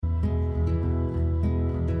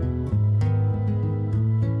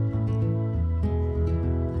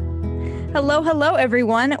Hello, hello,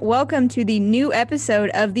 everyone. Welcome to the new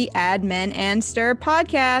episode of the Add Men and Stir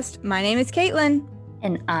podcast. My name is Caitlin.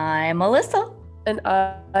 And I'm Alyssa. And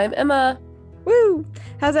I'm Emma. Woo!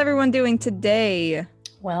 How's everyone doing today?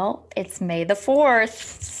 Well, it's May the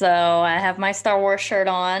 4th, so I have my Star Wars shirt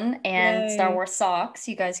on and Yay. Star Wars socks.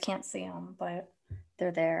 You guys can't see them, but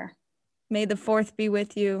they're there. May the 4th be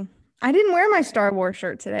with you. I didn't wear my Star Wars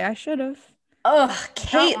shirt today. I should have. Ugh,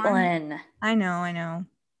 Caitlin. I know.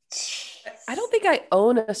 I don't think I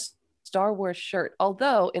own a Star Wars shirt,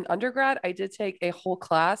 although in undergrad, I did take a whole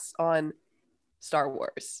class on Star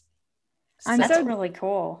Wars. That's really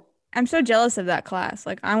cool. I'm so jealous of that class.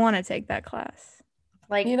 Like, I want to take that class.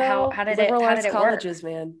 Like, how did it colleges,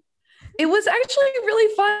 work? Man. It was actually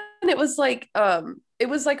really fun. It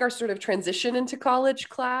was like our sort of transition into college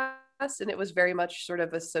class, and it was very much sort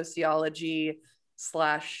of a sociology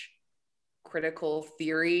 / critical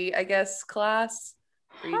theory, I guess, class,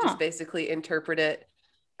 where you just basically interpret it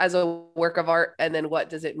as a work of art, and then what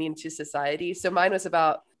does it mean to society. So mine was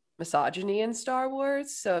about misogyny in Star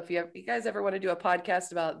Wars. So if you guys ever want to do a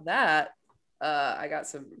podcast about that, I got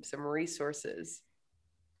some resources.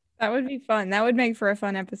 That would be fun. That would make for a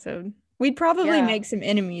fun episode. We'd probably make some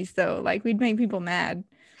enemies, though. Like, we'd make people mad.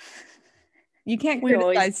 You can't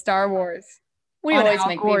criticize Star Wars. We always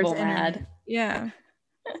make people mad. Yeah.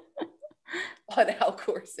 On Al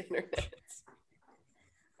Gore's internet.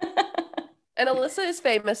 And Alyssa is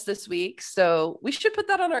famous this week, so we should put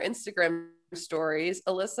that on our Instagram stories.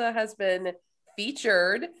 Alyssa has been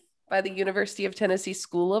featured by the University of Tennessee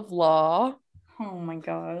School of Law. Oh my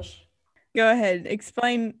gosh. Go ahead.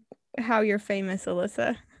 Explain how you're famous,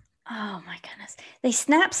 Alyssa. Oh my goodness. They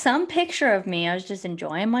snapped some picture of me. I was just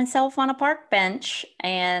enjoying myself on a park bench,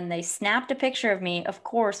 and they snapped a picture of me, of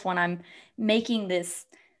course, when I'm making this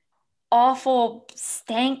awful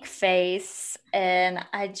stank face, and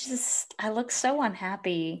I look so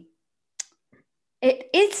unhappy.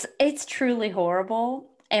 It's truly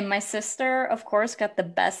horrible. And my sister, of course, got the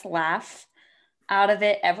best laugh out of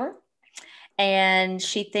it ever. And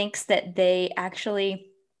she thinks that they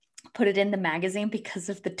actually put it in the magazine because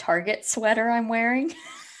of the Target sweater I'm wearing.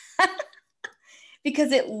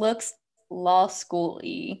 Because it looks law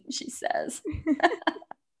school-y, she says.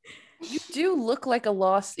 You do look like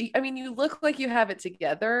you look like you have it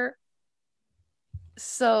together.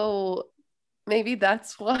 So maybe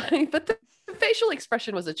that's why. But the facial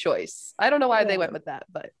expression was a choice. I don't know why they went with that,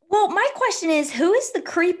 but. Well, my question is, who is the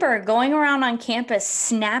creeper going around on campus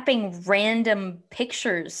snapping random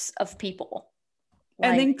pictures of people?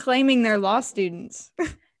 And then claiming they're law students. Yeah.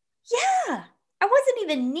 I wasn't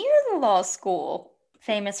even near the law school.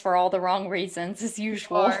 Famous for all the wrong reasons, as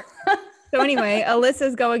usual. So anyway,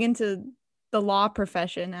 Alyssa's going into the law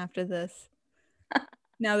profession after this,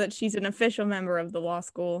 now that she's an official member of the law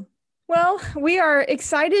school. Well, we are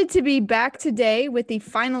excited to be back today with the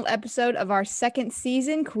final episode of our second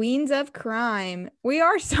season, Queens of Crime. We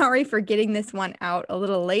are sorry for getting this one out a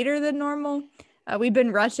little later than normal. We've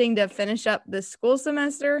been rushing to finish up the school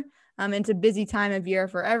semester. It's a busy time of year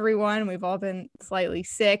for everyone. We've all been slightly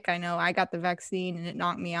sick. I know I got the vaccine and it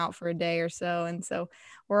knocked me out for a day or so. And so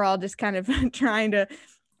we're all just kind of trying to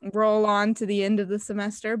roll on to the end of the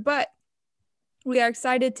semester. But we are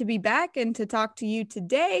excited to be back and to talk to you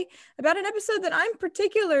today about an episode that I'm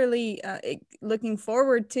particularly looking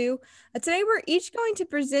forward to. Today, we're each going to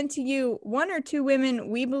present to you one or two women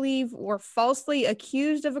we believe were falsely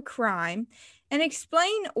accused of a crime and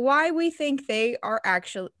explain why we think they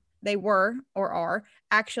were or are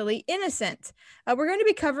actually innocent. We're going to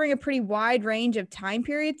be covering a pretty wide range of time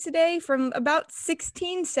periods today, from about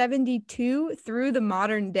 1672 through the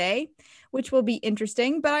modern day, which will be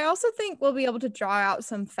interesting. But I also think we'll be able to draw out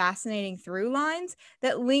some fascinating through lines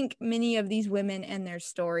that link many of these women and their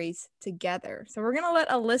stories together. So we're going to let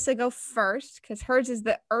Alyssa go first because hers is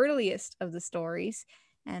the earliest of the stories.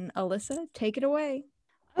 And Alyssa, take it away.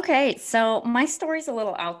 Okay, so my story's a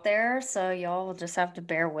little out there, so y'all will just have to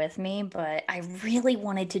bear with me, but I really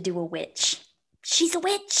wanted to do a witch. She's a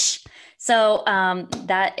witch! So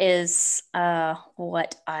that is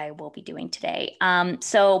what I will be doing today.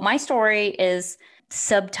 So my story is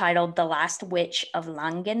subtitled The Last Witch of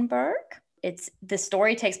Langenberg. The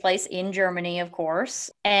story takes place in Germany, of course.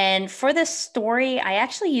 And for this story, I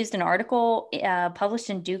actually used an article published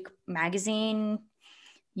in Duke magazine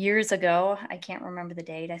years ago. I can't remember the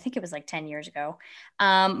date. I think it was like 10 years ago.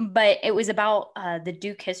 But it was about the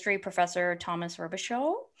Duke history professor, Thomas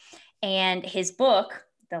Robichaud, and his book,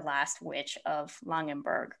 The Last Witch of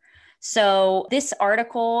Langenberg. So this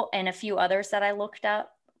article and a few others that I looked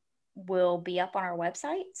up will be up on our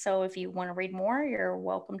website. So if you want to read more, you're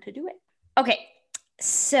welcome to do it. Okay,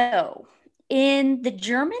 so In the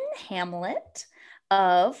German hamlet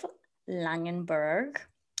of Langenberg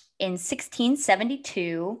in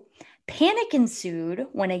 1672, panic ensued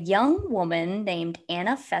when a young woman named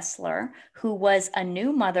Anna Fessler, who was a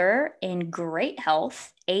new mother in great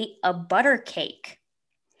health, ate a butter cake.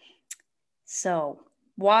 So,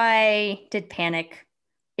 why did panic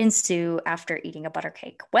ensue after eating a butter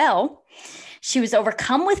cake? Well, she was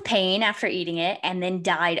overcome with pain after eating it and then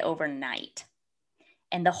died overnight.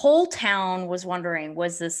 And the whole town was wondering,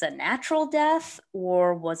 was this a natural death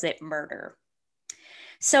or was it murder?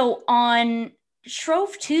 So on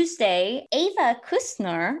Shrove Tuesday, Ava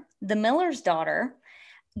Kustner, the miller's daughter,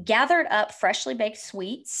 gathered up freshly baked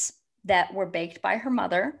sweets that were baked by her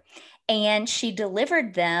mother, and she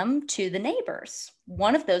delivered them to the neighbors.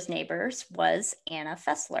 One of those neighbors was Anna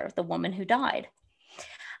Fessler, the woman who died.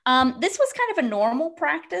 This was kind of a normal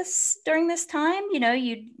practice during this time. You know,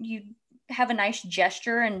 you have a nice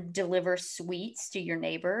gesture and deliver sweets to your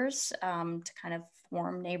neighbors to kind of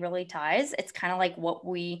form neighborly ties. It's kind of like what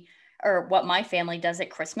my family does at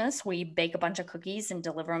Christmas. We bake a bunch of cookies and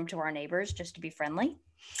deliver them to our neighbors just to be friendly.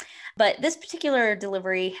 But this particular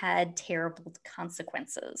delivery had terrible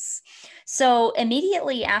consequences. So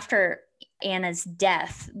immediately after Anna's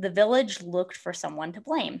death, the village looked for someone to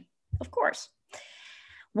blame, of course.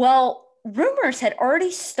 Well, rumors had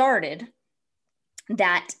already started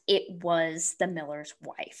that it was the miller's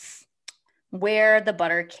wife, where the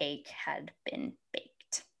butter cake had been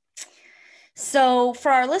baked. So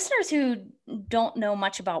for our listeners who don't know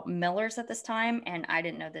much about millers at this time, and I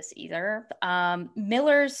didn't know this either,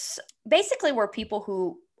 millers basically were people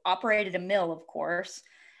who operated a mill, of course.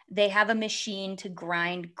 They have a machine to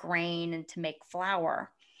grind grain and to make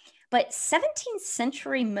flour. But 17th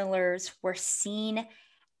century millers were seen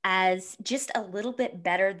as just a little bit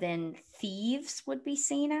better than thieves would be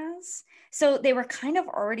seen as. So they were kind of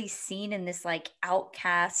already seen in this like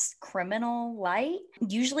outcast criminal light.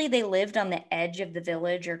 Usually they lived on the edge of the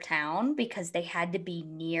village or town because they had to be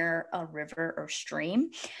near a river or stream.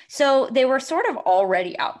 So they were sort of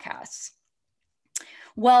already outcasts.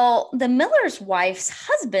 Well, the miller's wife's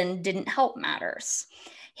husband didn't help matters.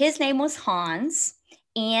 His name was Hans,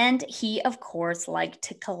 and he, of course, liked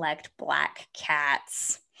to collect black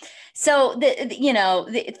cats. So,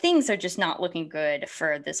 things are just not looking good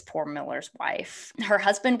for this poor miller's wife. Her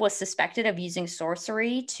husband was suspected of using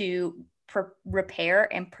sorcery to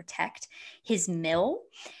repair and protect his mill.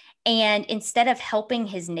 And instead of helping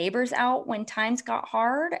his neighbors out when times got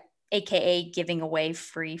hard, aka giving away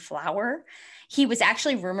free flour, he was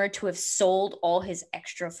actually rumored to have sold all his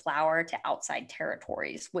extra flour to outside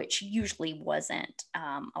territories, which usually wasn't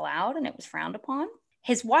allowed and it was frowned upon.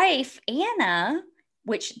 His wife, Anna,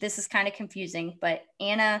 which this is kind of confusing, but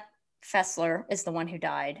Anna Fessler is the one who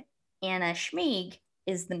died. Anna Schmieg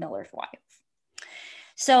is the miller's wife.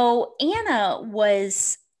 So Anna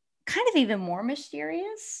was kind of even more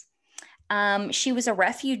mysterious. She was a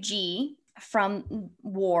refugee from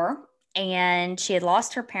war, and she had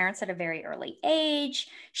lost her parents at a very early age.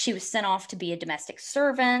 She was sent off to be a domestic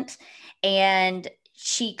servant, and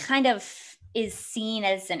she kind of is seen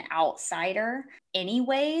as an outsider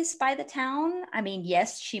anyways by the town. I mean,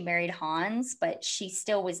 yes, she married Hans, but she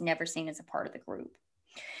still was never seen as a part of the group.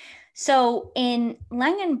 So in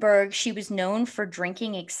Langenberg, she was known for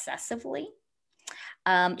drinking excessively.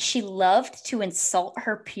 She loved to insult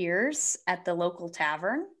her peers at the local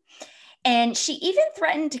tavern. And she even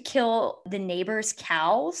threatened to kill the neighbors'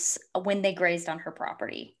 cows when they grazed on her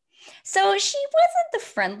property. So she wasn't the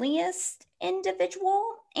friendliest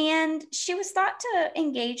individual, and she was thought to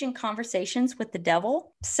engage in conversations with the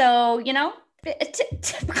devil. So, a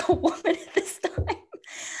typical woman at this time.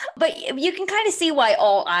 But you can kind of see why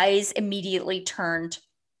all eyes immediately turned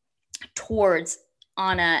towards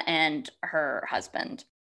Anna and her husband.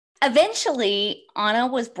 Eventually, Anna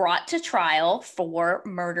was brought to trial for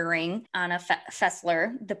murdering Anna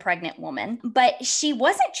Fessler, the pregnant woman, but she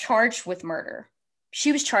wasn't charged with murder.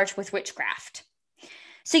 She was charged with witchcraft.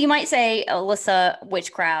 So you might say, Alyssa,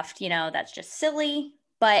 witchcraft, that's just silly.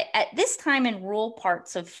 But at this time in rural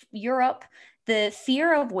parts of Europe, the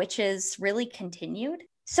fear of witches really continued.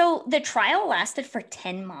 So the trial lasted for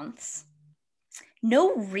 10 months.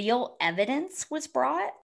 No real evidence was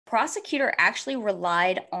brought. Prosecutor actually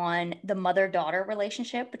relied on the mother-daughter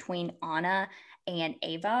relationship between Anna and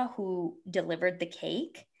Ava, who delivered the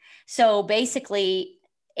cake. So basically,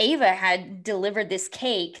 Ava had delivered this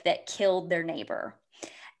cake that killed their neighbor.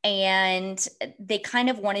 And they kind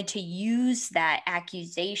of wanted to use that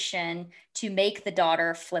accusation to make the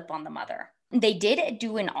daughter flip on the mother. They did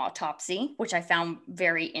do an autopsy, which I found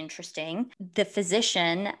very interesting. The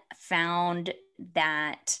physician found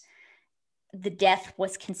that the death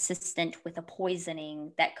was consistent with a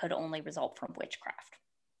poisoning that could only result from witchcraft.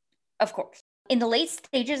 Of course. In the late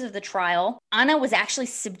stages of the trial, Anna was actually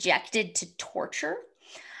subjected to torture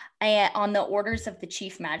on the orders of the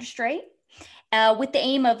chief magistrate with the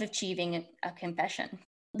aim of achieving a confession.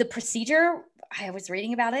 The procedure, I was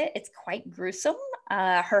reading about it, it's quite gruesome.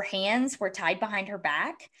 Her hands were tied behind her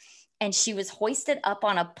back and she was hoisted up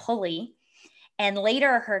on a pulley. And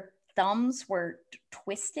later her thumbs were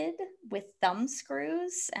twisted with thumb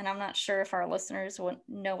screws. And I'm not sure if our listeners would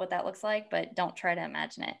know what that looks like, but don't try to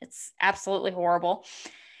imagine it. It's absolutely horrible.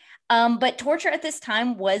 But torture at this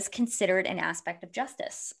time was considered an aspect of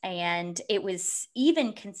justice. And it was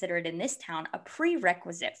even considered in this town a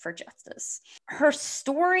prerequisite for justice. Her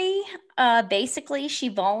story, basically, she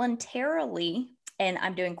voluntarily, and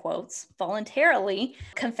I'm doing quotes, voluntarily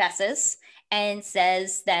confesses and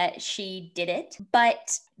says that she did it.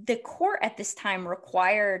 But the court at this time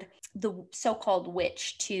required the so-called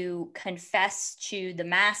witch to confess to the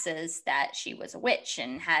masses that she was a witch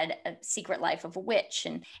and had a secret life of a witch.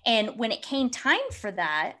 And when it came time for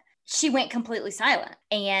that, she went completely silent.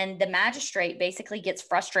 And the magistrate basically gets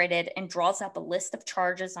frustrated and draws up a list of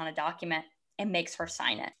charges on a document and makes her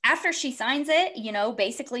sign it. After she signs it,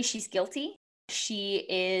 basically she's guilty. She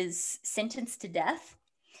is sentenced to death.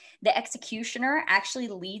 The executioner actually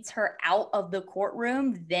leads her out of the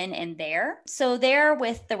courtroom then and there. So there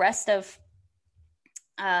with the rest of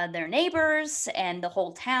their neighbors and the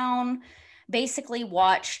whole town basically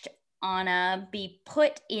watched Anna be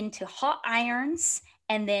put into hot irons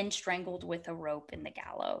and then strangled with a rope in the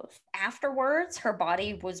gallows. Afterwards, her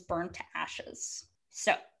body was burned to ashes.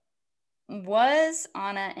 So, was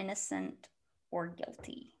Anna innocent or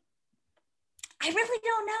guilty? I really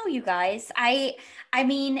don't know, you guys. I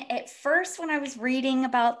mean, at first when I was reading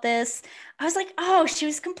about this, I was like, oh, she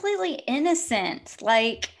was completely innocent.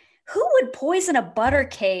 Like, who would poison a butter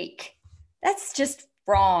cake? That's just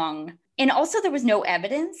wrong. And also there was no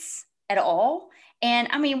evidence at all. And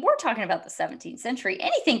I mean, we're talking about the 17th century.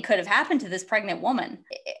 Anything could have happened to this pregnant woman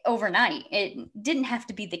overnight. It didn't have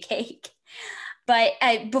to be the cake. But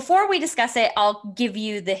before we discuss it, I'll give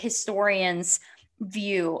you the historian's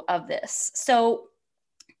view of this. So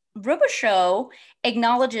Robichaud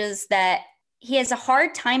acknowledges that he has a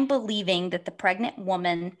hard time believing that the pregnant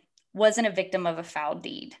woman wasn't a victim of a foul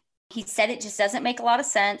deed. He said it just doesn't make a lot of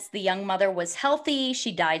sense. The young mother was healthy.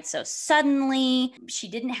 She died so suddenly. She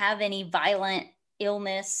didn't have any violent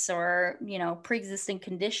illness or, pre-existing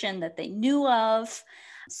condition that they knew of.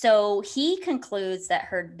 So he concludes that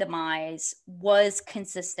her demise was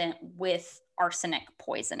consistent with arsenic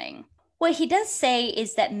poisoning. What he does say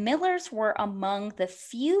is that millers were among the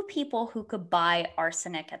few people who could buy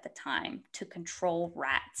arsenic at the time to control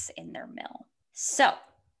rats in their mill. So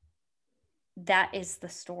that is the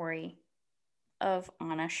story of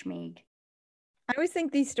Anna Schmieg. I always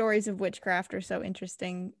think these stories of witchcraft are so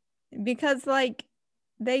interesting because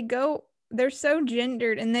they're so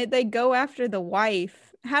gendered and they go after the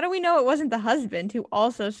wife. How do we know it wasn't the husband, who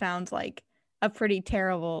also sounds like a pretty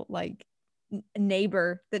terrible,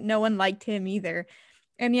 neighbor, that no one liked him either?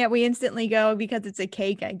 And yet we instantly go, because it's a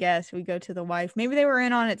cake, I guess, we go to the wife. Maybe they were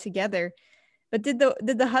in on it together. But did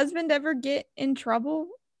the husband ever get in trouble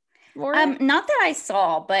for it? Not that I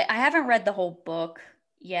saw, but I haven't read the whole book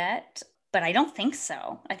yet. But I don't think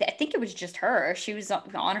so. I think it was just her. She was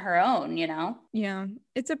on her own, Yeah.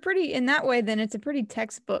 It's in that way, then it's a pretty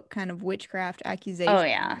textbook kind of witchcraft accusation. Oh,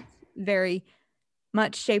 yeah. Very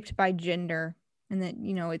much shaped by gender. And that,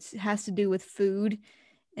 it has to do with food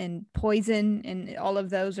and poison. And all of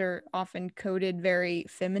those are often coded very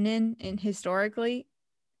feminine and historically.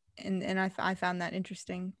 And I found that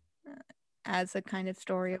interesting as a kind of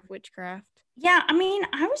story of witchcraft. Yeah, I mean,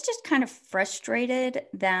 I was just kind of frustrated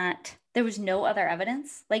that there was no other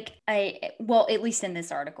evidence. At least in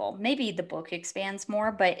this article, maybe the book expands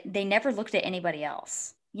more, but they never looked at anybody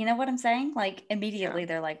else. You know what I'm saying? Immediately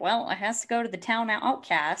they're like, well, it has to go to the town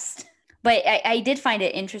outcast. But I did find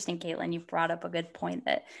it interesting, Caitlin, you brought up a good point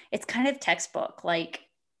that it's kind of textbook.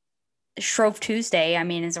 Shrove Tuesday,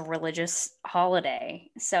 is a religious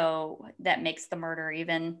holiday. So that makes the murder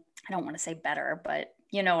even, I don't want to say better, but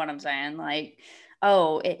you know what I'm saying?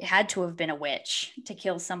 It had to have been a witch to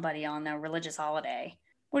kill somebody on a religious holiday.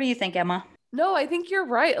 What do you think, Emma? No, I think you're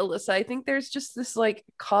right, Alyssa. I think there's just this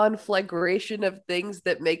conflagration of things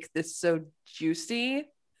that make this so juicy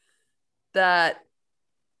that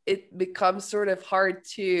it becomes sort of hard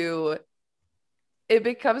to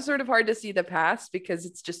see the past, because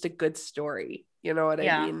it's just a good story. You know what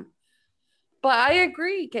I mean? But I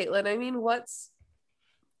agree, Caitlin.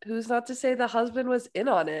 Who's not to say the husband was in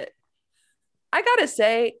on it? I gotta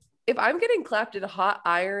say, if I'm getting clapped in hot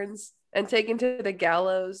irons and taken to the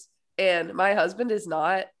gallows and my husband is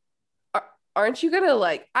not, aren't you gonna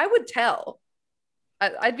like, I would tell.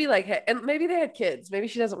 I'd be like, hey, and maybe they had kids. Maybe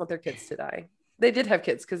she doesn't want their kids to die. They did have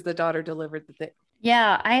kids because the daughter delivered the thing.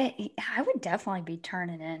 Yeah, I would definitely be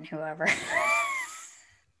turning in whoever.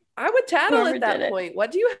 I would tattle Whoever at that did it. point.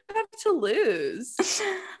 What do you have to lose?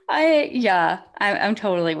 I'm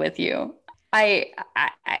totally with you. I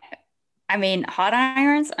mean, hot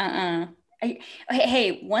irons,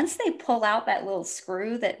 hey, once they pull out that little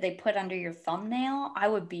screw that they put under your thumbnail, I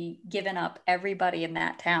would be giving up everybody in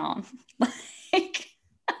that town. Like,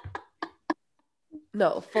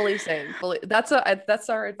 No, fully same. Fully. That's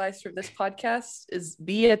our advice from this podcast: is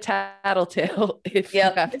be a tattletale if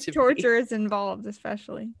Yep. you have If to. torture is involved,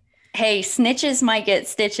 especially. hey, snitches might get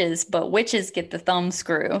stitches, but witches get the thumb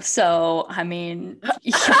screw. So, I mean,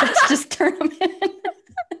 let's just turn them in.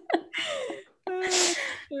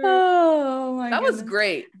 Oh my That was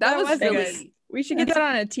great. That was good. really. We should get that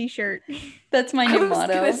on a t-shirt. That's my I new was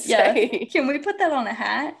motto. gonna Yeah. say. Can we put that on a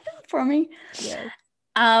hat for me? Yes.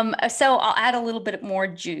 So I'll add a little bit more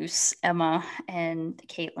juice, Emma and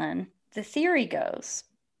Caitlin. The theory goes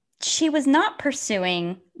she was not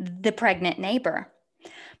pursuing the pregnant neighbor,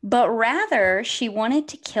 but rather she wanted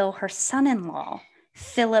to kill her son-in-law,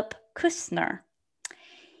 Philip Kussner.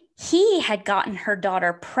 He had gotten her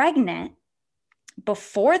daughter pregnant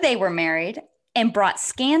before they were married and brought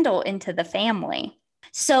scandal into the family.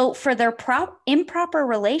 So for their improper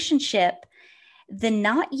relationship, the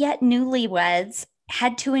not yet newlyweds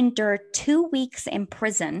had to endure 2 weeks in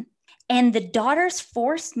prison, and the daughter's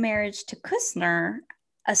forced marriage to Kussner,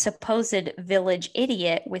 a supposed village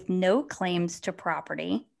idiot with no claims to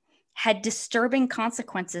property, had disturbing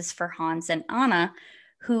consequences for Hans and Anna,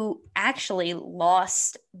 who actually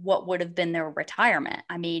lost what would have been their retirement.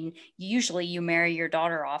 I mean, usually you marry your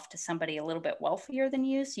daughter off to somebody a little bit wealthier than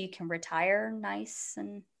you so you can retire nice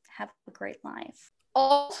and have a great life.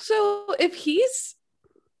 Also, if he's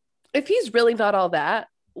really not all that,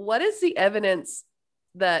 what is the evidence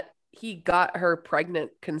that he got her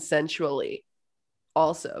pregnant consensually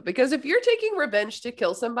also? Because if you're taking revenge to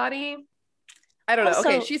kill somebody, I don't know. Also-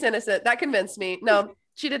 Okay, she's innocent. That convinced me. No,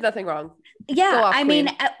 she did nothing wrong. Yeah, Go off, I mean,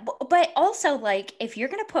 queen. but also, like, if you're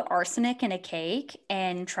going to put arsenic in a cake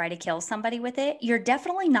and try to kill somebody with it, you're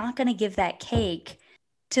definitely not going to give that cake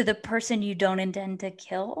to the person you don't intend to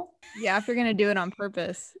kill. Yeah, if you're gonna do it on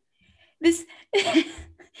purpose. This,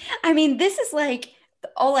 I mean, this is like,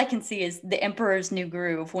 all I can see is the Emperor's New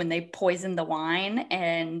Groove when they poison the wine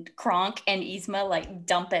and Kronk and Yzma like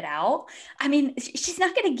dump it out. I mean, she's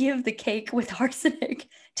not going to give the cake with arsenic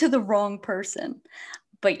to the wrong person.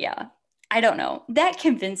 But yeah, I don't know. That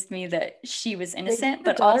convinced me that she was innocent, Maybe the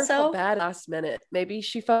but daughter also, felt bad last minute. Maybe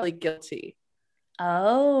she felt like guilty.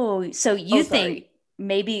 oh, so you think sorry.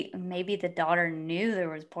 maybe the daughter knew there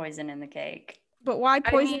was poison in the cake? But why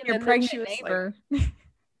poison mean, your and then pregnant she was like- neighbor?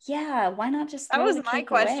 Yeah, why not just That throw was the my cake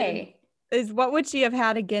question. away? Is what would she have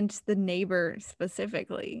had against the neighbor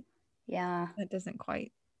specifically? Yeah. That doesn't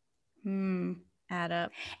quite Hmm. add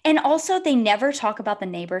up. And also, they never talk about the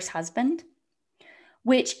neighbor's husband,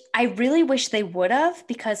 which I really wish they would have,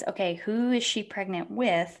 because, okay, who is she pregnant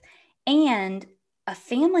with? And a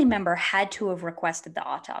family member had to have requested the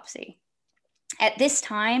autopsy. At this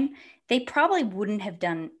time, they probably wouldn't have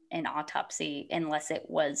done an autopsy unless it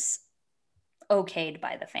was okayed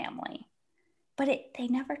by the family. But they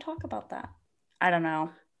never talk about that. I don't know.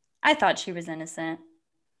 I thought she was innocent.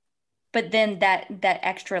 But then that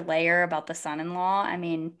extra layer about the son-in-law, I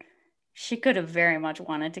mean, she could have very much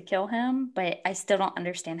wanted to kill him, but I still don't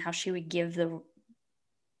understand how she would give the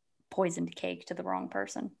poisoned cake to the wrong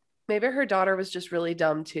person. Maybe her daughter was just really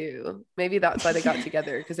dumb too. Maybe that's why they got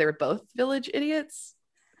together, because they were both village idiots.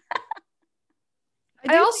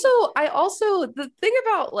 I also the thing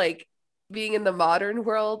about like being in the modern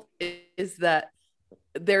world is that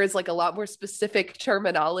there is like a lot more specific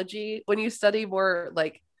terminology when you study more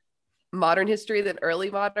like modern history than early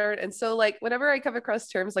modern. And so like whenever I come across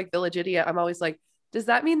terms like village idiot, I'm always like, does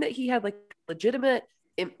that mean that he had like legitimate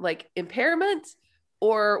like impairment,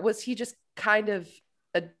 or was he just kind of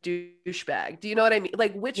a douchebag? Do you know what I mean?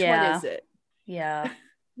 Like, which one is it? Yeah.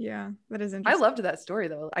 Yeah, that is I interesting. loved that story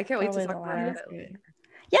though. I can't wait to Probably talk the more about last. it later.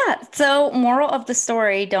 Yeah. So, moral of the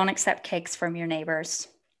story, don't accept cakes from your neighbors.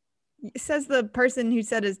 It says the person who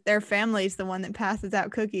said is their family's the one that passes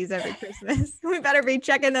out cookies every Christmas. We better be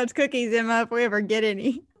checking those cookies, Emma, if we ever get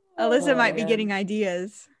any. Alyssa Oh, might be man. getting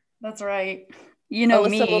ideas. That's right. You know Alyssa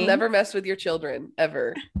me. will never mess with your children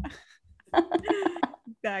ever.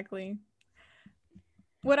 Exactly.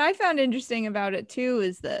 What I found interesting about it too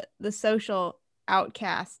is the social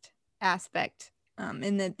outcast aspect,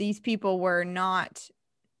 in that these people were not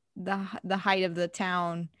the height of the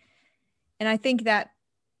town. And I think that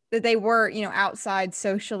they were, outside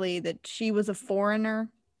socially, that she was a foreigner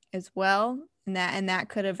as well. And that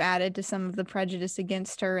could have added to some of the prejudice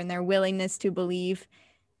against her and their willingness to believe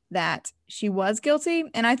that she was guilty.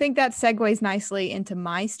 And I think that segues nicely into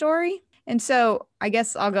my story. And so I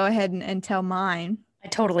guess I'll go ahead and tell mine. I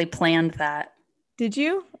totally planned that. Did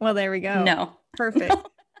you? Well, there we go. No. Perfect.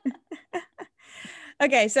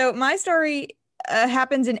 Okay, so my story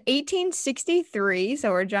happens in 1863, so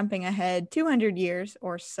we're jumping ahead 200 years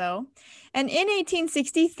or so. And in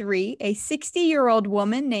 1863, a 60-year-old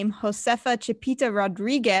woman named Josefa Chipita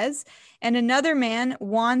Rodriguez and another man,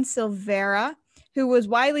 Juan Silvera, who was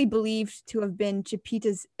widely believed to have been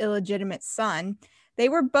Chipita's illegitimate son, they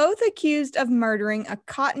were both accused of murdering a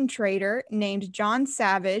cotton trader named John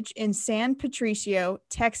Savage in San Patricio,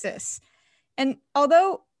 Texas. And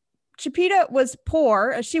although Chipita was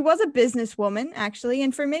poor, she was a businesswoman, actually,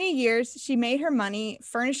 and for many years, she made her money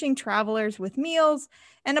furnishing travelers with meals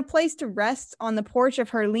and a place to rest on the porch of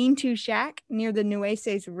her lean-to shack near the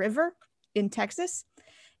Nueces River in Texas.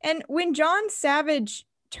 And when John Savage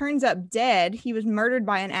turns up dead, he was murdered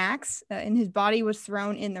by an axe, and his body was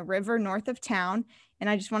thrown in the river north of town. And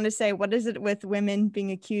I just wanted to say, what is it with women being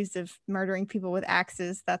accused of murdering people with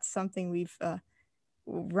axes? That's something we've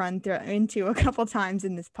run into a couple times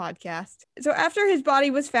in this podcast. So after his body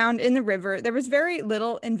was found in the river, there was very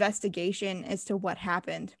little investigation as to what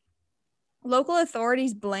happened. Local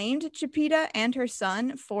authorities blamed Chipita and her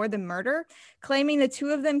son for the murder, claiming the two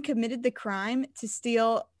of them committed the crime to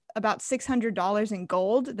steal about $600 in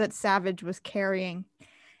gold that Savage was carrying.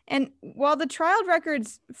 And while the trial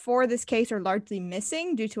records for this case are largely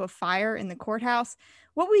missing due to a fire in the courthouse,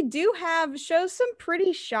 what we do have shows some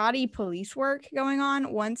pretty shoddy police work going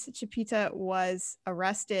on once Chipita was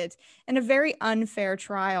arrested, and a very unfair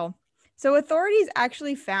trial. So authorities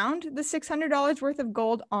actually found the $600 worth of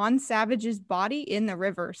gold on Savage's body in the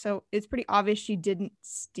river. So it's pretty obvious she didn't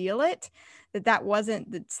steal it, that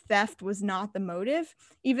theft was not the motive,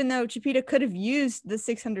 even though Chipita could have used the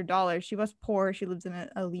 $600. She was poor. She lives in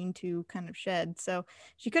a lean-to kind of shed. So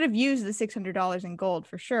she could have used the $600 in gold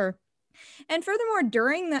for sure. And furthermore,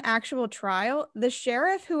 during the actual trial, the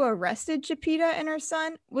sheriff who arrested Chipita and her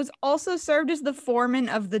son was also served as the foreman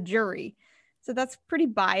of the jury. So that's pretty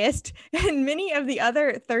biased. And many of the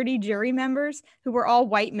other 30 jury members, who were all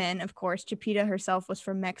white men, of course, Chipita herself was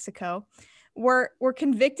from Mexico, were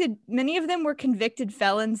convicted. Many of them were convicted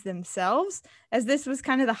felons themselves, as this was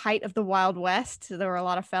kind of the height of the Wild West. So there were a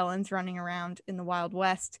lot of felons running around in the Wild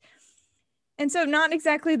West. And so not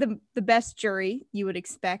exactly the best jury you would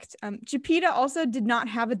expect. Chipita also did not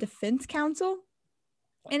have a defense counsel,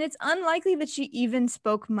 and it's unlikely that she even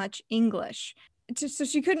spoke much English. So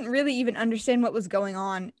she couldn't really even understand what was going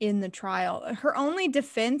on in the trial. Her only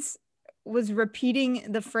defense was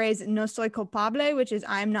repeating the phrase "no soy culpable," which is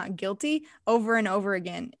 "I'm not guilty," over and over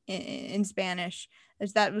again in Spanish,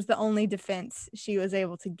 as that was the only defense she was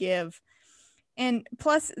able to give. And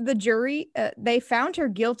plus the jury, they found her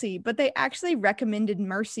guilty, but they actually recommended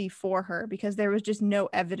mercy for her because there was just no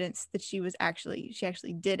evidence that she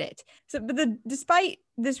actually did it. So, despite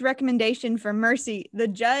this recommendation for mercy, the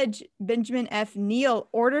judge, Benjamin F. Neal,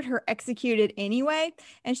 ordered her executed anyway,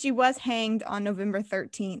 and she was hanged on November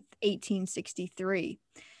 13th, 1863.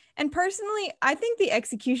 And personally, I think the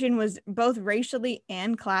execution was both racially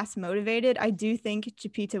and class motivated. I do think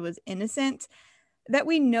Chipita was innocent. That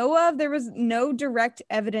we know of, there was no direct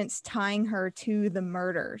evidence tying her to the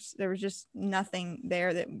murders. There was just nothing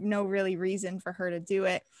there, no really reason for her to do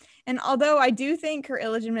it. And although I do think her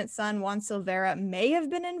illegitimate son, Juan Silvera, may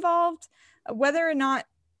have been involved, whether or not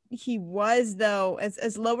he was, though,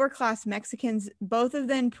 as lower class Mexicans, both of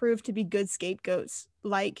them proved to be good scapegoats,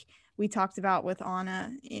 like we talked about with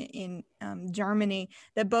Anna in Germany,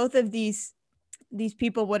 that both of these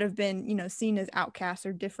people would have been, seen as outcasts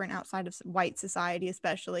or different outside of white society,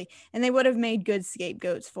 especially, and they would have made good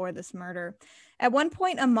scapegoats for this murder. At one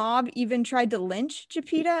point, a mob even tried to lynch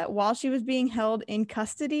Chipita while she was being held in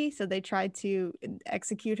custody. So they tried to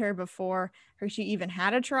execute her before she even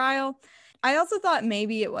had a trial. I also thought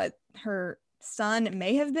maybe it was her son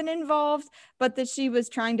may have been involved, but that she was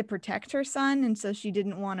trying to protect her son. And so she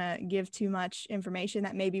didn't want to give too much information.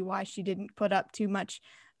 That may be why she didn't put up too much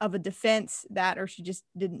of a defense, or she just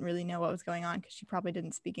didn't really know what was going on because she probably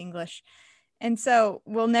didn't speak English. And so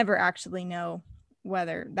we'll never actually know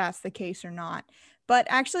whether that's the case or not. But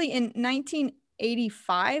actually in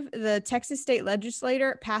 1985, the Texas state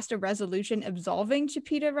legislature passed a resolution absolving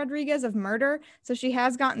Chipita Rodriguez of murder. So she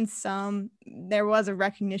has gotten there was a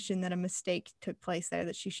recognition that a mistake took place there,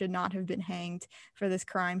 that she should not have been hanged for this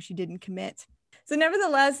crime she didn't commit. So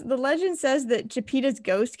nevertheless, the legend says that Chipita's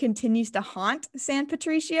ghost continues to haunt San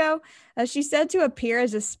Patricio. She's said to appear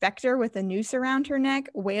as a specter with a noose around her neck,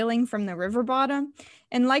 wailing from the river bottom.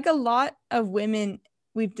 And like a lot of women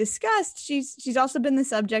we've discussed, she's also been the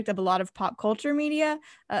subject of a lot of pop culture media.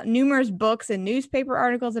 Numerous books and newspaper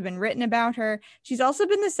articles have been written about her. She's also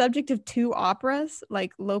been the subject of 2 operas,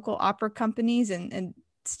 like local opera companies and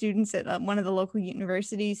students at one of the local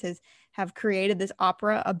universities have created this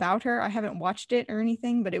opera about her. I haven't watched it or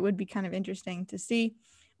anything, but it would be kind of interesting to see,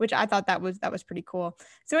 which I thought that was pretty cool.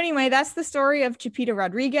 So anyway, that's the story of Chipita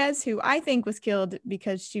Rodriguez, who I think was killed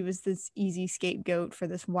because she was this easy scapegoat for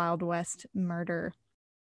this Wild West murder.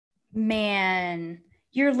 Man,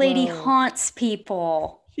 your lady haunts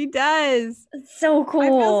people. She does. It's so cool. I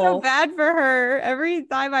feel so bad for her.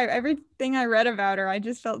 Everything I read about her, I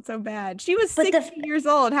just felt so bad. She was 60 years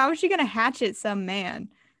old. How is she going to hatchet some man?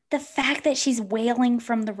 The fact that she's wailing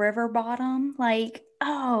from the river bottom, like, I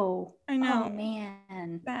know. Oh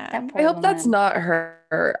man. I hope that's not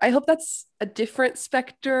her. I hope that's a different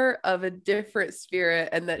specter of a different spirit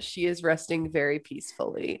and that she is resting very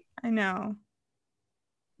peacefully. I know.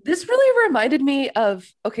 This really reminded me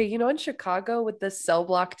of, in Chicago with the cell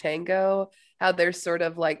block tango, how there's sort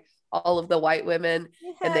of like all of the white women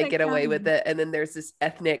and they get away with it. And then there's this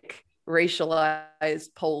ethnic,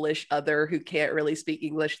 racialized Polish other who can't really speak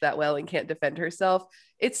English that well and can't defend herself.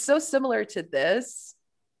 It's so similar to this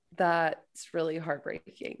that it's really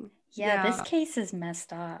heartbreaking. Yeah, this case is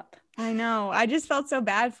messed up. I know. I just felt so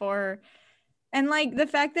bad for her. And like the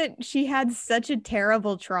fact that she had such a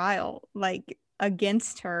terrible trial, like,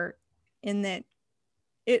 against her, in that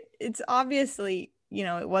it's obviously,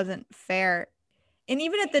 it wasn't fair. And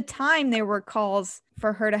even at the time there were calls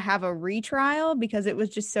for her to have a retrial because it was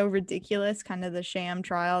just so ridiculous, kind of the sham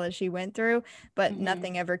trial that she went through, but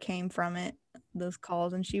nothing ever came from it, those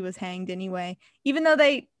calls, and she was hanged anyway, even though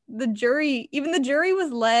the jury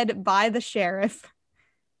was led by the sheriff,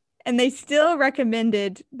 and they still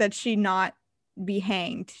recommended that she not be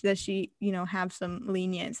hanged, that she have some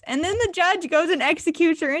lenience, and then the judge goes and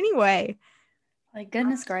executes her anyway. Like,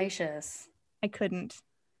 goodness gracious.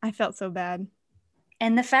 I felt so bad.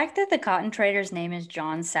 And the fact that the cotton trader's name is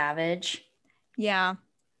John Savage,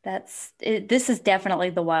 this is definitely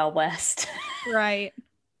the Wild West. Right.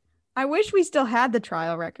 I wish we still had the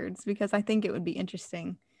trial records, because I think it would be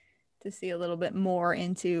interesting to see a little bit more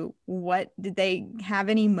into what did they have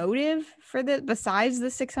any motive for besides the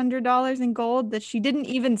 $600 in gold that she didn't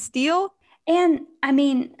even steal. And I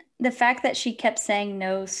mean, the fact that she kept saying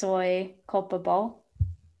no soy culpable,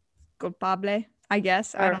 I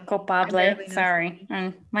guess, or culpable. Sorry,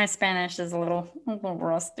 my Spanish is a little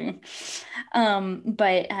rusty.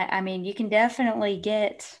 But I mean, you can definitely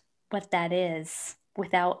get what that is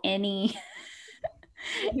without any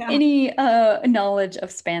knowledge of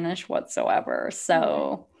Spanish whatsoever.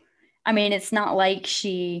 So, I mean, it's not like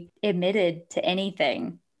she admitted to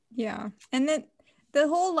anything. Yeah. And then the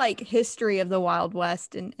whole like history of the Wild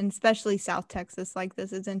West and especially South Texas like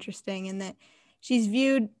this is interesting in that she's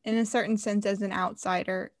viewed in a certain sense as an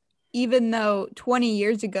outsider, even though 20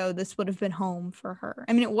 years ago, this would have been home for her.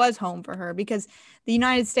 I mean, it was home for her because the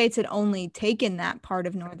United States had only taken that part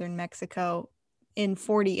of northern Mexico in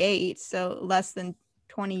 1948, so less than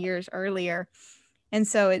 20 years earlier. And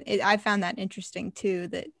so I found that interesting too,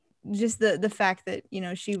 that just the fact that,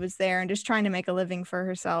 she was there and just trying to make a living for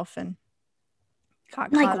herself. And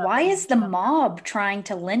why is the mob trying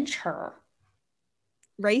to lynch her?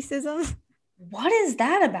 Racism? What is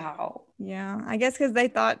that about? Yeah, I guess because they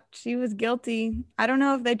thought she was guilty. I don't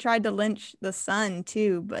know if they tried to lynch the son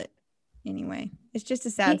too, but anyway, it's just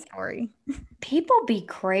a sad story. People be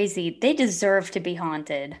crazy. They deserve to be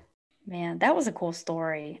haunted. Man, that was a cool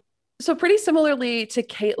story. So pretty similarly to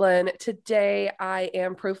Caitlin, today I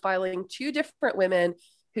am profiling 2 different women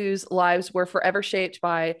whose lives were forever shaped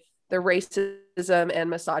by the racism and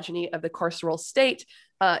misogyny of the carceral state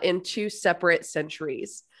in 2 separate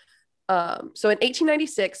centuries. So in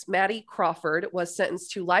 1896, Maddie Crawford was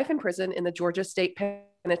sentenced to life in prison in the Georgia State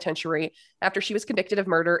Penitentiary after she was convicted of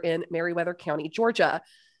murder in Meriwether County, Georgia.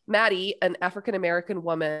 Maddie, an African-American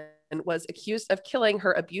woman, was accused of killing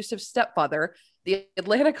her abusive stepfather. The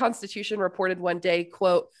Atlanta Constitution reported one day,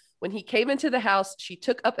 quote, "When he came into the house, she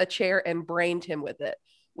took up a chair and brained him with it,"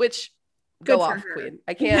 which go off, queen.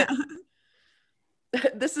 I can't.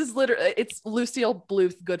 This is literally, it's Lucille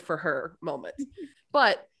Bluth, good for her moment.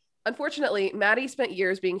 But Unfortunately, Maddie spent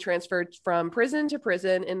years being transferred from prison to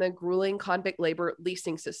prison in the grueling convict labor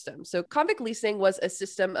leasing system. So convict leasing was a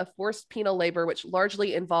system of forced penal labor, which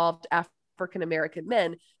largely involved African American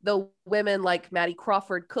men, though women like Maddie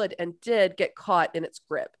Crawford could and did get caught in its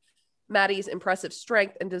grip. Maddie's impressive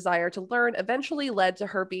strength and desire to learn eventually led to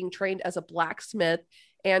her being trained as a blacksmith,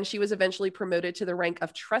 and she was eventually promoted to the rank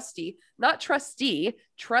of trustee, not trustee,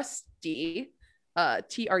 trustee,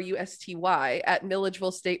 Trusty, at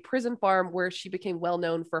Milledgeville State Prison Farm, where she became well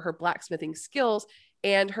known for her blacksmithing skills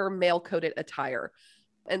and her male-coded attire.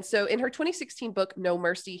 And so in her 2016 book, No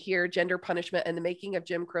Mercy Here, Gender Punishment and the Making of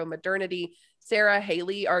Jim Crow Modernity, Sarah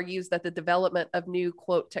Haley argues that the development of new,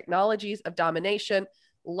 quote, technologies of domination,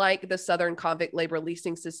 like the Southern convict labor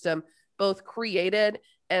leasing system, both created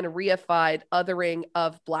and reified othering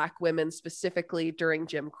of Black women, specifically during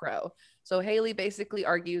Jim Crow. So Haley basically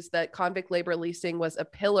argues that convict labor leasing was a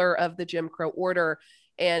pillar of the Jim Crow order,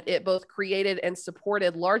 and it both created and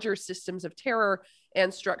supported larger systems of terror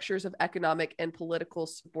and structures of economic and political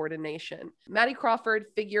subordination. Maddie Crawford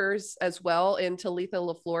figures as well in Talitha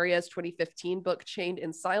LaFloria's 2015 book, Chained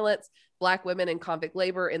in Silence, Black Women in Convict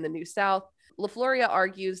Labor in the New South. LaFloria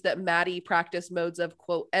argues that Maddie practiced modes of,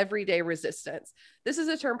 quote, everyday resistance. This is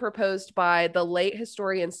a term proposed by the late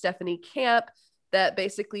historian Stephanie Camp that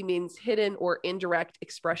basically means hidden or indirect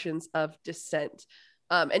expressions of dissent.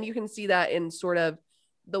 And you can see that in sort of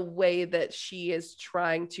the way that she is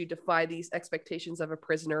trying to defy these expectations of a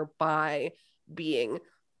prisoner by being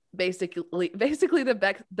basically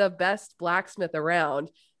the best blacksmith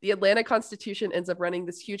around. The Atlanta Constitution ends up running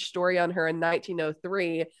this huge story on her in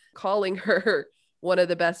 1903, calling her one of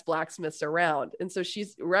the best blacksmiths around. And so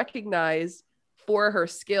she's recognized for her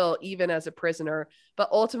skill, even as a prisoner, but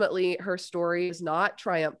ultimately her story is not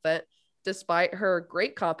triumphant, despite her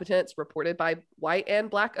great competence reported by white and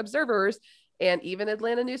Black observers and even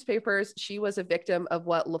Atlanta newspapers. She was a victim of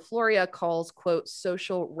what LaFloria calls, quote,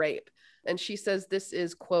 social rape. And she says this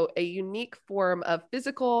is, quote, a unique form of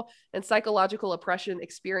physical and psychological oppression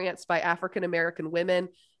experienced by African-American women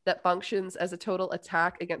that functions as a total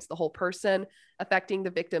attack against the whole person, affecting the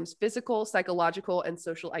victim's physical, psychological, and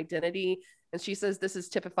social identity. And she says this is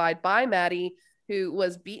typified by Maddie, who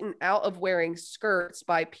was beaten out of wearing skirts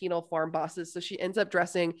by penal farm bosses. So she ends up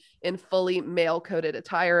dressing in fully male-coded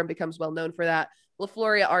attire and becomes well known for that.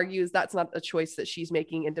 LaFloria argues that's not a choice that she's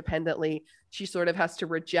making independently. She sort of has to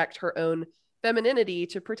reject her own femininity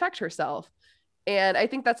to protect herself. And I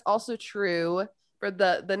think that's also true for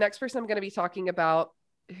the next person I'm going to be talking about,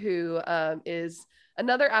 who is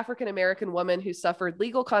another African-American woman who suffered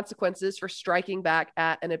legal consequences for striking back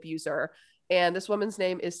at an abuser. And this woman's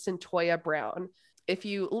name is Cyntoia Brown. If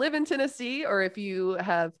you live in Tennessee, or if you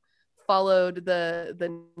have followed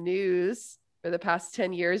the news for the past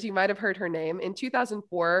 10 years, you might have heard her name. In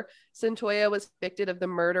 2004, Cyntoia was convicted of the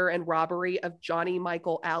murder and robbery of Johnny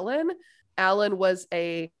Michael Allen. Allen was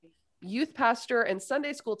a youth pastor and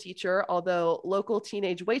Sunday school teacher, although local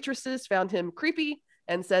teenage waitresses found him creepy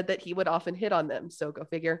and said that he would often hit on them. So go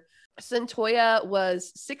figure. Cyntoia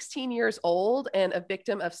was 16 years old and a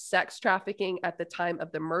victim of sex trafficking at the time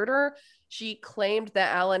of the murder. She claimed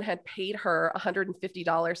that Allen had paid her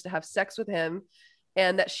 $150 to have sex with him,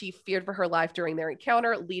 and that she feared for her life during their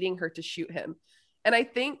encounter, leading her to shoot him. And I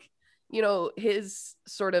think, his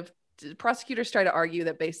sort of prosecutors try to argue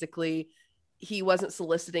that basically he wasn't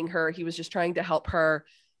soliciting her. He was just trying to help her.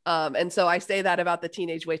 And so I say that about the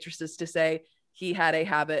teenage waitresses to say he had a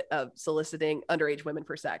habit of soliciting underage women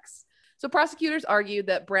for sex. So prosecutors argued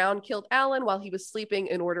that Brown killed Allen while he was sleeping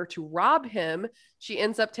in order to rob him. She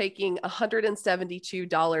ends up taking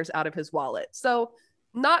 $172 out of his wallet. So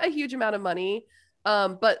not a huge amount of money,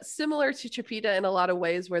 but similar to Chipeta in a lot of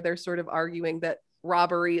ways, where they're sort of arguing that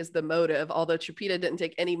robbery is the motive, although Chipeta didn't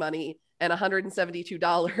take any money, and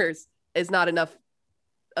 $172 is not enough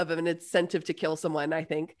of an incentive to kill someone, I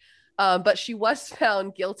think. But she was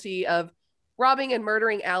found guilty of robbing and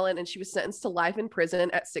murdering Allen, and she was sentenced to life in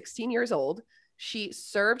prison at 16 years old. She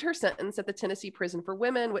served her sentence at the Tennessee Prison for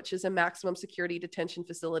Women, which is a maximum security detention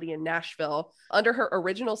facility in Nashville. Under her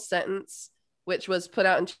original sentence, which was put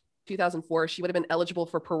out in 2004, she would have been eligible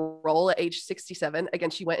for parole at age 67.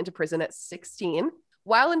 Again, she went into prison at 16.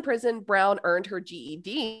 While in prison, Brown earned her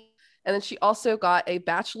GED, and then she also got a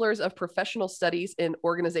Bachelor's of Professional Studies in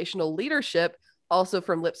Organizational Leadership, also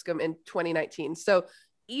from Lipscomb in 2019. So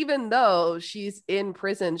even though she's in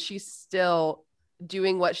prison, she's still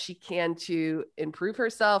doing what she can to improve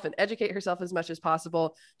herself and educate herself as much as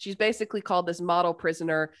possible. She's basically called this model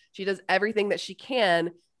prisoner. She does everything that she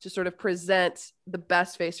can to sort of present the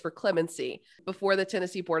best face for clemency before the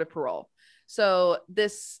Tennessee Board of Parole. So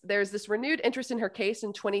there's this renewed interest in her case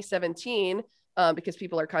in 2017 because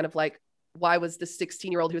people are kind of like, why was this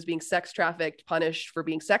 16-year-old who was being sex trafficked punished for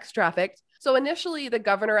being sex trafficked? So initially, the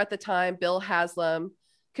governor at the time, Bill Haslam,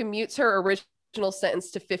 commutes her original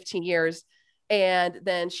sentence to 15 years, and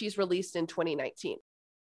then she's released in 2019.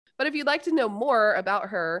 But if you'd like to know more about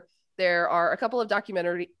her, there are a couple of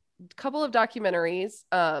documentaries,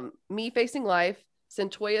 Me Facing Life,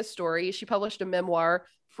 Cyntoia's Story. She published a memoir,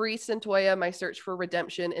 Free Cyntoia, My Search for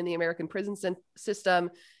Redemption in the American Prison System.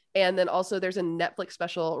 And then also there's a Netflix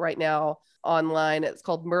special right now online. It's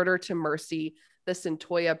called Murder to Mercy, the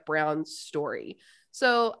Cyntoia Brown Story.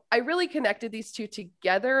 So I really connected these two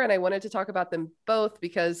together, and I wanted to talk about them both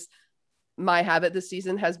because my habit this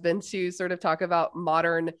season has been to sort of talk about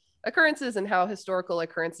modern occurrences and how historical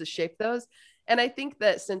occurrences shape those. And I think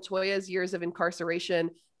that Cyntoia's years of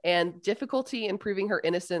incarceration and difficulty in proving her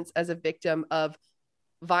innocence as a victim of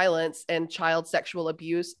violence and child sexual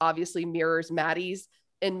abuse obviously mirrors Maddie's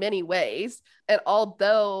in many ways. And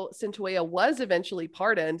although Cyntoia was eventually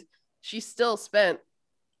pardoned, she still spent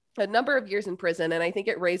a number of years in prison. And I think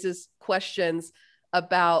it raises questions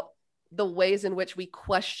about the ways in which we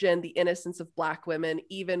question the innocence of Black women,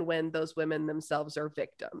 even when those women themselves are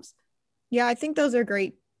victims. Yeah, I think those are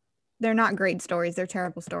great. They're not great stories. They're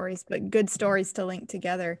terrible stories, but good stories to link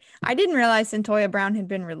together. I didn't realize Cyntoia Brown had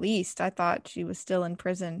been released. I thought she was still in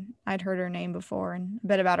prison. I'd heard her name before and a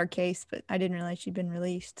bit about her case, but I didn't realize she'd been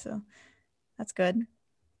released. So that's good.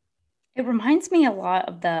 It reminds me a lot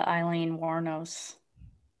of the Eileen Wuornos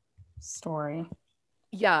story.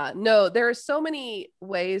 Yeah, no, there are so many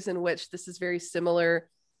ways in which this is very similar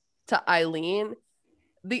to Eileen.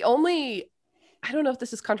 I don't know if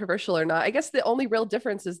this is controversial or not. I guess the only real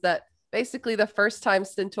difference is that basically the first time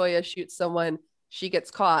Cyntoia shoots someone, she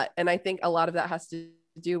gets caught. And I think a lot of that has to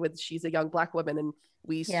do with she's a young Black woman, and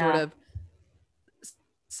we sort of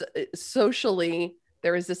socially,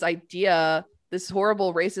 there is this idea, this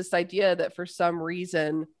horrible racist idea that for some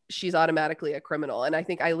reason she's automatically a criminal. And I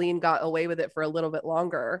think Eileen got away with it for a little bit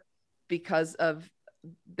longer because of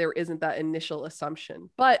there isn't that initial assumption.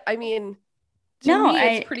 But I mean, to me,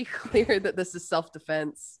 it's pretty clear that this is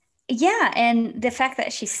self-defense. Yeah, and the fact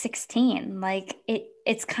that she's 16, like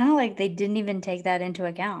it's kind of like they didn't even take that into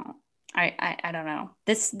account. I don't know.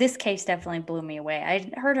 This case definitely blew me away.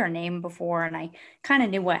 I heard her name before and I kind of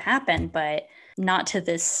knew what happened, but not to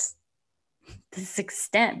this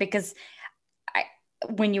extent, because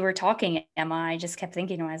when you were talking, Emma, I just kept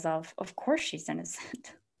thinking to myself, of course she's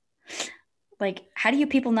innocent. Like, how do you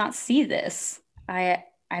people not see this? I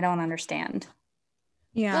don't understand.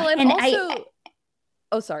 Yeah. Well, and also,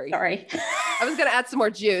 sorry. I was going to add some more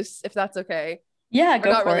juice, if that's okay. Yeah, go for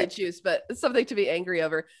it. Not really juice, but it's something to be angry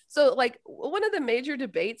over. So, like, one of the major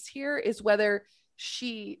debates here is whether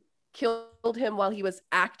she killed him while he was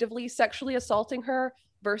actively sexually assaulting her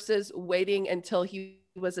versus waiting until he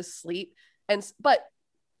was asleep. But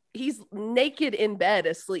he's naked in bed,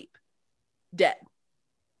 asleep, dead.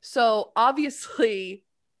 So obviously,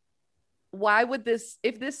 why would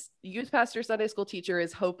if this youth pastor Sunday school teacher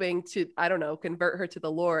is hoping to, I don't know, convert her to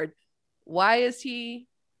the Lord, why is he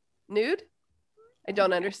nude? I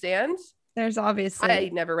don't understand. There's obviously, I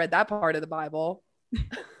never read that part of the Bible.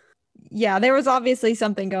 Yeah, there was obviously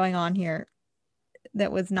something going on here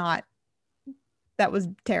that was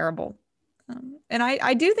terrible. And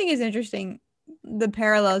I do think it's interesting the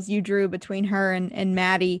parallels you drew between her and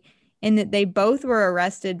Maddie, in that they both were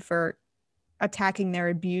arrested for attacking their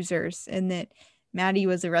abusers, and that Maddie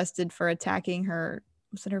was arrested for attacking her,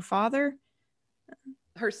 was it her father?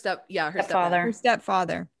 Her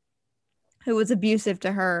stepfather, who was abusive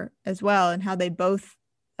to her as well, and how they both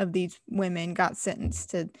of these women got sentenced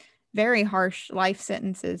to very harsh life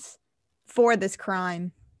sentences for this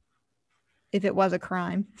crime, if it was a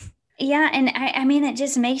crime. Yeah, and I mean, it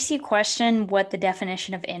just makes you question what the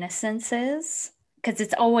definition of innocence is, because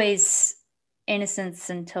it's always innocence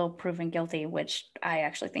until proven guilty, which I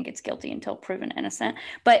actually think it's guilty until proven innocent,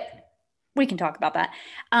 but we can talk about that.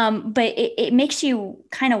 But it makes you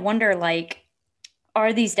kind of wonder, like,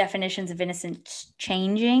 are these definitions of innocence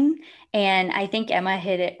changing? And I think Emma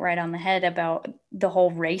hit it right on the head about the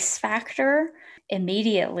whole race factor.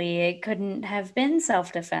 Immediately, it couldn't have been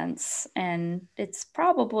self-defense, and it's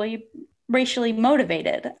probably racially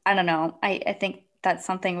motivated. I don't know. I think that's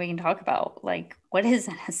something we can talk about. Like, what is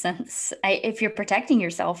innocence? If you're protecting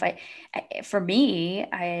yourself, for me,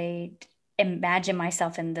 I imagine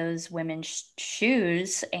myself in those women's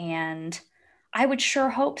shoes, and I would sure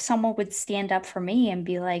hope someone would stand up for me and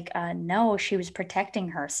be like, no, she was protecting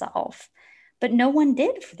herself. But no one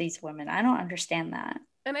did for these women. I don't understand that.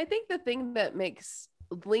 And I think the thing that makes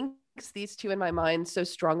links these two in my mind so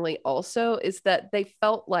strongly also is that they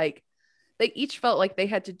each felt like they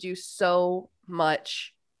had to do so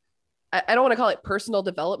much. I don't want to call it personal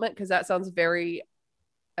development because that sounds very,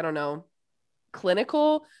 I don't know,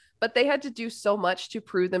 clinical, but they had to do so much to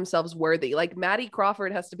prove themselves worthy. Like Maddie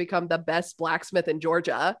Crawford has to become the best blacksmith in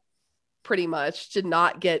Georgia, pretty much, to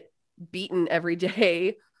not get beaten every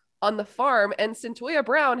day on the farm. And Centoya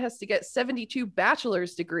Brown has to get 72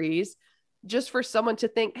 bachelor's degrees just for someone to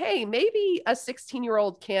think, hey, maybe a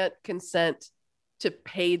 16-year-old can't consent to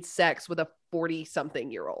paid sex with a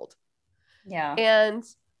 40-something-year-old. Yeah. And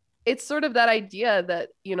it's sort of that idea that,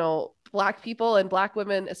 Black people and Black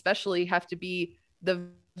women especially have to be the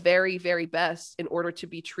very, very best in order to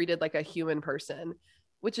be treated like a human person,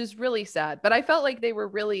 which is really sad. But I felt like they were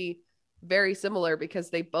really very similar because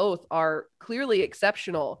they both are clearly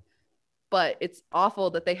exceptional, but it's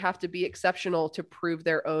awful that they have to be exceptional to prove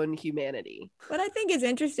their own humanity. What I think is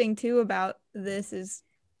interesting too about this is,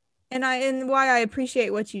 and why I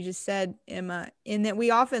appreciate what you just said, Emma, in that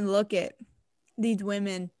we often look at these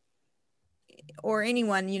women or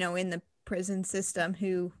anyone, in the prison system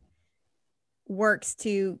who works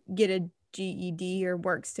to get a GED or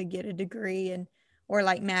works to get a degree, or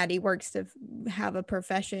like Maddie works to have a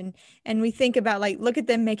profession. And we think about, like, look at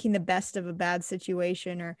them making the best of a bad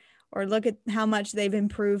situation, or look at how much they've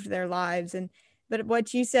improved their lives. But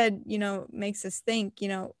what you said, makes us think,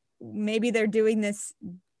 maybe they're doing this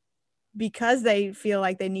because they feel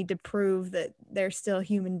like they need to prove that they're still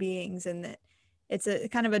human beings, and that it's a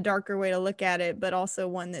kind of a darker way to look at it, but also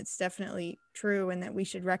one that's definitely true, and that we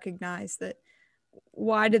should recognize that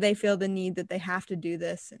why do they feel the need that they have to do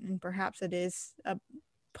this? And perhaps it is a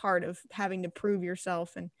part of having to prove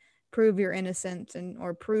yourself and prove your innocence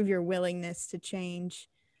or prove your willingness to change,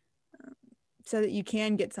 so that you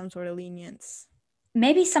can get some sort of lenience.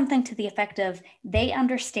 Maybe something to the effect of they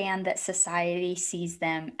understand that society sees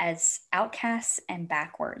them as outcasts and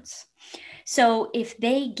backwards. So if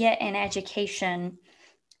they get an education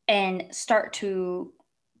and start to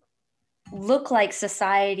look like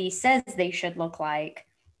society says they should look like,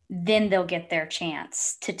 then they'll get their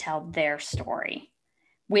chance to tell their story,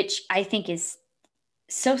 which I think is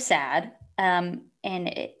so sad. And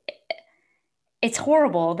it's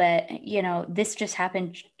horrible that, this just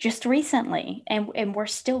happened just recently. And we're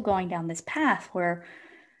still going down this path where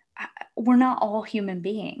we're not all human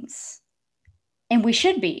beings. And we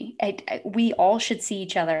should be. We all should see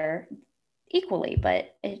each other equally,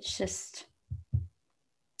 but it's just,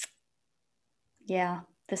 yeah,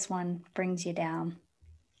 this one brings you down.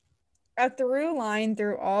 A through line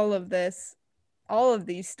through all of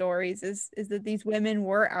these stories is that these women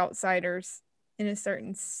were outsiders in a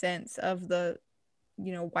certain sense of the,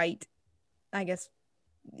 white, I guess,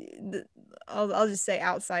 I'll just say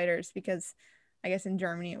outsiders, because I guess in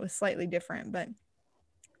Germany it was slightly different, but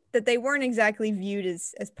that they weren't exactly viewed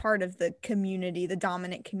as part of the community, the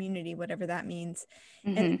dominant community, whatever that means.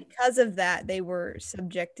 Mm-hmm. And because of that, they were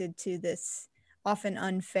subjected to this often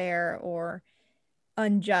unfair or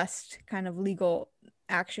unjust kind of legal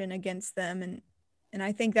action against them. And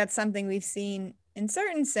I think that's something we've seen in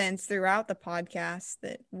certain sense throughout the podcast,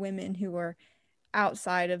 that women who are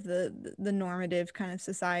outside of the normative kind of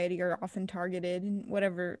society are often targeted in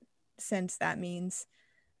whatever sense that means.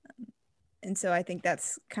 And so I think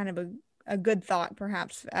that's kind of a good thought,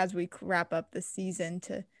 perhaps, as we wrap up the season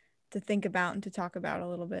to think about and to talk about a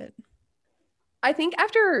little bit. I think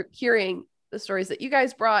after hearing the stories that you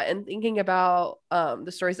guys brought and thinking about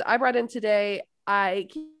the stories that I brought in today, I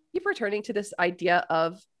keep returning to this idea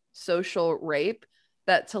of social rape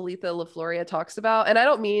that Talitha LaFloria talks about. And I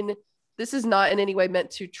don't mean, this is not in any way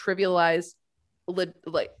meant to trivialize,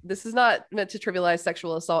 this is not meant to trivialize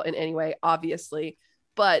sexual assault in any way, obviously.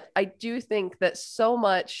 But I do think that so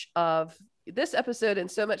much of this episode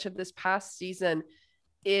and so much of this past season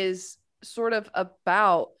is sort of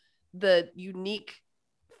about the unique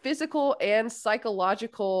physical and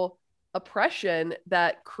psychological oppression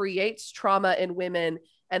that creates trauma in women,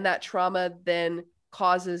 and that trauma then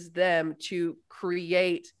causes them to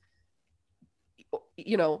create,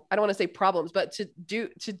 I don't want to say problems, but to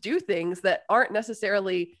do things that don't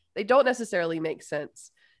necessarily make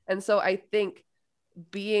sense. And so I think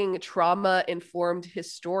being trauma-informed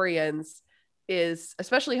historians is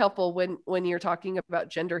especially helpful when you're talking about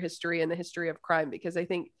gender history and the history of crime, because I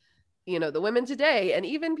think, the women today and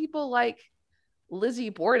even people like Lizzie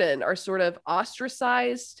Borden are sort of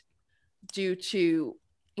ostracized due to,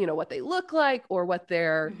 what they look like or what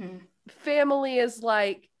their family is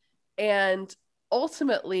like, and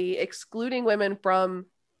ultimately excluding women from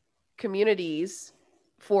communities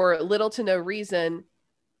for little to no reason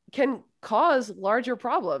can cause larger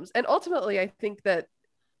problems. And ultimately, I think that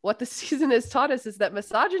what the season has taught us is that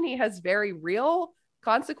misogyny has very real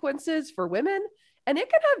consequences for women, and it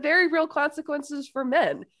can have very real consequences for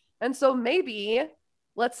men. And so maybe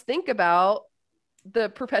let's think about the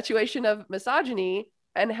perpetuation of misogyny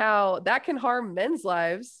and how that can harm men's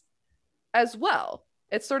lives as well.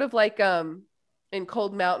 It's sort of like in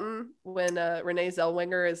Cold Mountain when Renee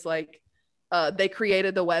Zellweger is like, they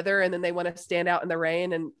created the weather and then they want to stand out in the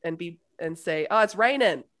rain and say, oh, it's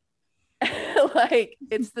raining. Like,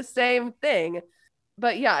 it's the same thing.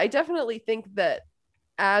 But yeah, I definitely think that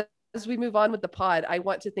as we move on with the pod, I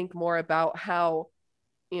want to think more about how,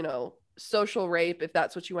 you know, social rape, if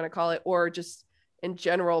that's what you want to call it, or just in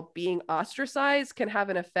general being ostracized, can have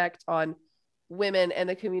an effect on women and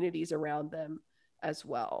the communities around them as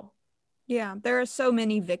well. Yeah, there are so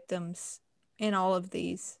many victims in all of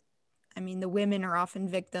these. I mean, the women are often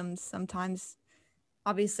victims. Sometimes,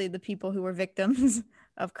 obviously, the people who were victims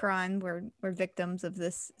of crime were victims of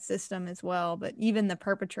this system as well. But even the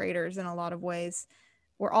perpetrators, in a lot of ways,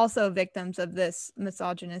 were also victims of this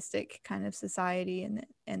misogynistic kind of society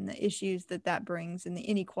and the issues that brings and the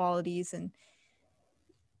inequalities and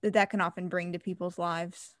that can often bring to people's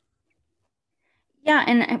lives. Yeah,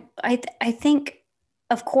 and I think,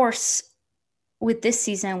 of course, with this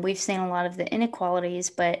season, we've seen a lot of the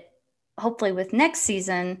inequalities, but hopefully with next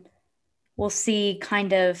season, we'll see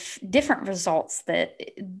kind of different results that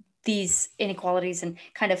these inequalities, and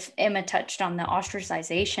kind of Emma touched on the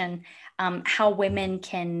ostracization, how women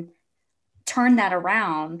can turn that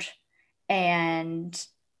around and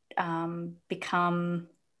become,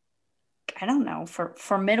 I don't know,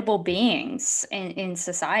 formidable beings in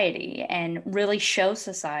society, and really show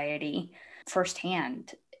society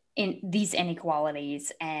firsthand in these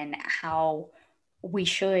inequalities and how we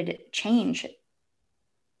should change,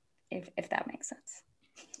 if that makes sense.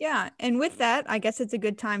 Yeah, and with that, I guess it's a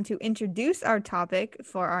good time to introduce our topic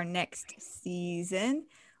for our next season.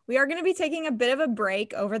 We are going to be taking a bit of a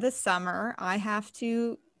break over the summer. I have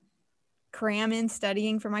to cram in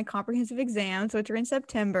studying for my comprehensive exams, which are in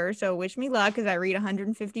September, so wish me luck as I read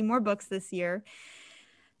 150 more books this year.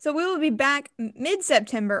 So we will be back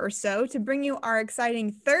mid-September or so to bring you our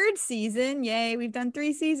exciting third season. Yay, we've done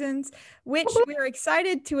 3 seasons, which we are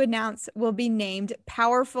excited to announce will be named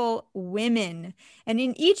Powerful Women. And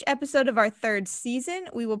in each episode of our third season,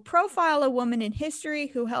 we will profile a woman in history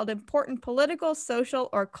who held important political, social,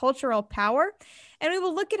 or cultural power. And we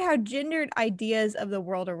will look at how gendered ideas of the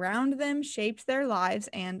world around them shaped their lives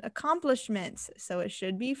and accomplishments. So it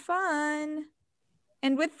should be fun.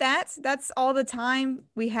 And with that, that's all the time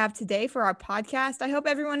we have today for our podcast. I hope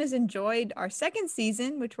everyone has enjoyed our second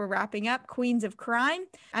season, which we're wrapping up, Queens of Crime.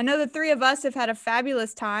 I know the 3 of us have had a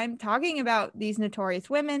fabulous time talking about these notorious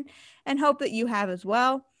women, and hope that you have as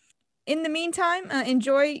well. In the meantime,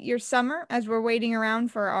 enjoy your summer as we're waiting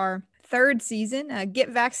around for our third season. Get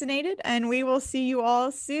vaccinated, and we will see you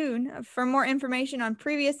all soon. For more information on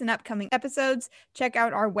previous and upcoming episodes, check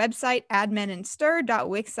out our website,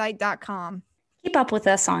 admenandstir.wixsite.com. Keep up with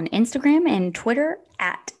us on Instagram and Twitter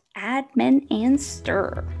at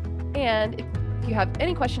admenandstir. And if you have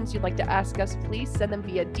any questions you'd like to ask us, please send them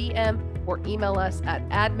via DM or email us at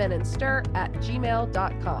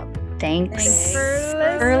admenandstir@gmail.com. Thanks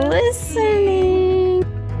for listening.